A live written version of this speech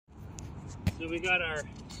So we got our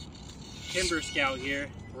Timber Scout here.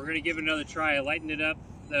 We're gonna give it another try. I lightened it up,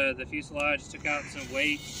 the fuselage, took out some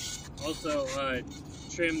weight. Also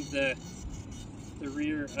trimmed the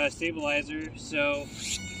rear stabilizer. So,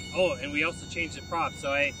 oh, and we also changed the prop.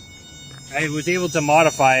 So I was able to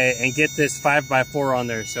modify it and get this 5x4 on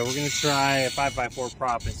there. So we're gonna try a 5x4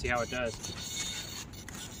 prop and see how it does.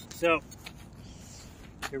 So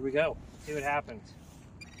here we go. See what happens.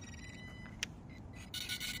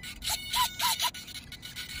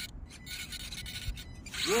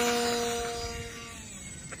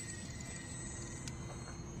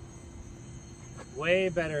 Way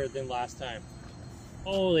better than last time.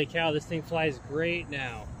 Holy cow, this thing flies great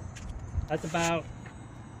now. That's about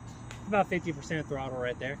 50% throttle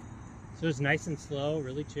right there. So it's nice and slow,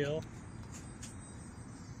 really chill.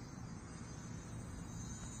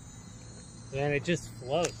 And it just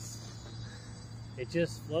floats. It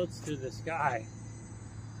just floats through the sky.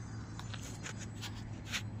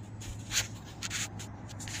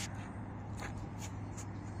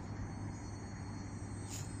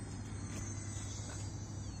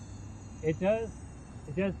 It does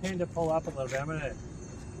tend to pull up a little bit. I'm gonna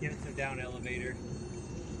give it some down elevator.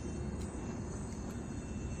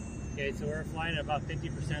 Okay, so we're flying at about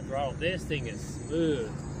 50% throttle. This thing is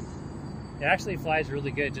smooth. It actually flies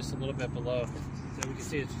really good, just a little bit below. So we can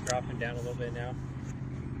see it's dropping down a little bit now.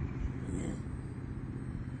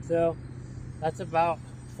 So that's about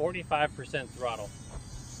 45% throttle.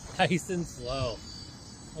 Nice and slow.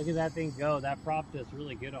 Look at that thing go. That prop does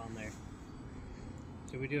really good on there.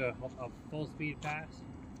 Should we do a full speed pass?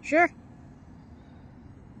 Sure.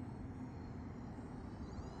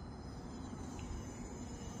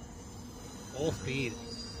 Full speed.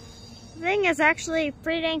 The thing is actually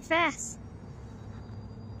pretty dang fast.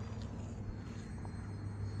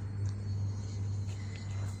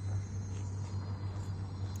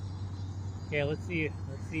 Okay, let's see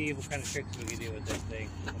what kind of tricks we can do with this thing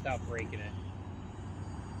without breaking it.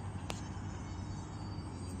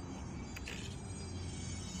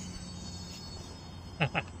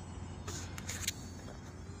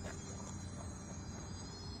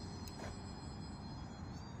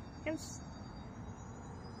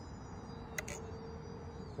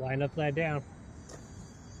 Flying upside down.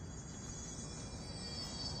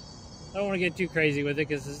 I don't want to get too crazy with it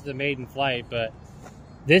because this is the maiden flight, but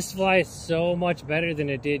this flies so much better than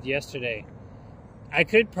it did yesterday. I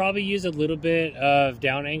could probably use a little bit of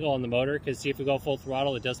down angle on the motor because see if we go full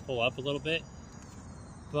throttle, it does pull up a little bit.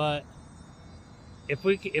 But if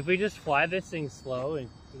we just fly this thing slow and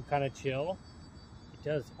kind of chill, it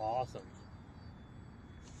does awesome.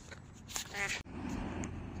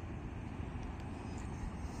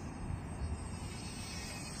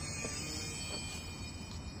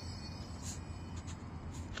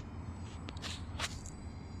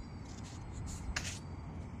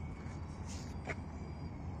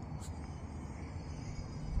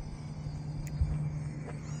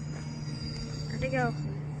 Where'd it go?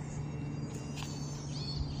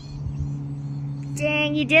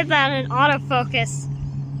 Dang, you did that in autofocus.